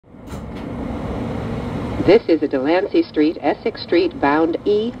This is a Delancey Street-Essex Street bound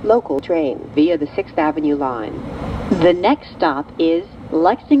E local train via the 6th Avenue line. The next stop is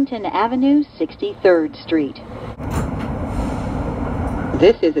Lexington Avenue, 63rd Street.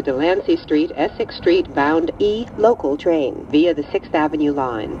 This is a Delancey Street-Essex Street bound E local train via the 6th Avenue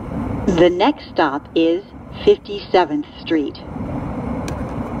line. The next stop is 57th Street.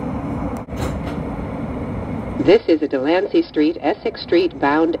 This is a Delancey Street-Essex Street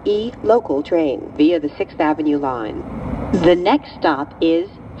bound E local train via the 6th Avenue line. The next stop is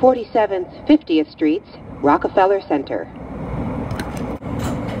 47th 50th Streets, Rockefeller Center.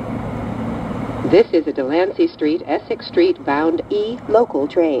 This is a Delancey Street-Essex Street bound E local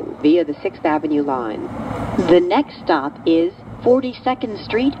train via the 6th Avenue line. The next stop is 42nd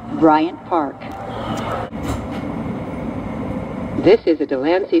Street, Bryant Park. This is a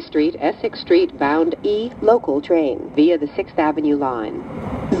Delancey Street-Essex Street bound E local train via the 6th Avenue line.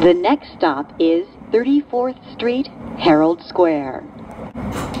 The next stop is 34th Street, Herald Square.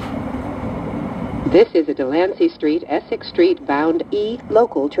 This is a Delancey Street-Essex Street bound E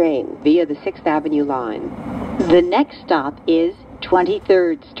local train via the 6th Avenue line. The next stop is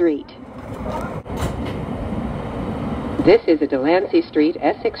 23rd Street. This is a Delancey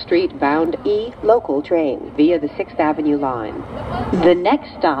Street-Essex Street bound E local train via the 6th Avenue line. The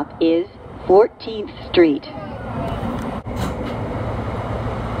next stop is 14th Street.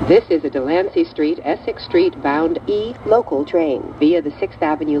 This is a Delancey Street-Essex Street bound E local train via the 6th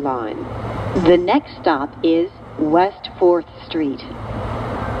Avenue line. The next stop is West 4th Street.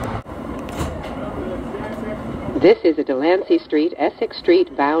 This is a Delancey Street-Essex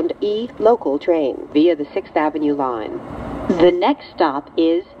Street bound E local train via the 6th Avenue line. The next stop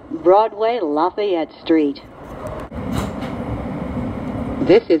is Broadway Lafayette Street.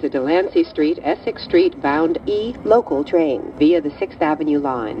 This is a Delancey Street-Essex Street bound E local train via the 6th Avenue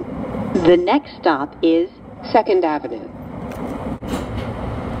line. The next stop is 2nd Avenue.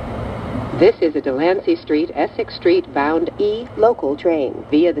 This is a Delancey Street-Essex Street bound E local train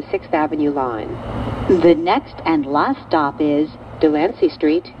via the 6th Avenue line. The next and last stop is Delancey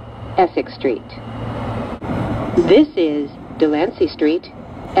Street, Essex Street. This is Delancey Street,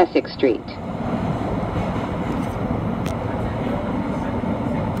 Essex Street.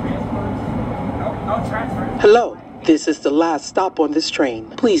 Hello, this is the last stop on this train.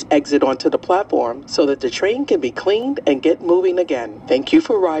 Please exit onto the platform so that the train can be cleaned and get moving again. Thank you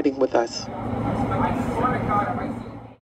for riding with us.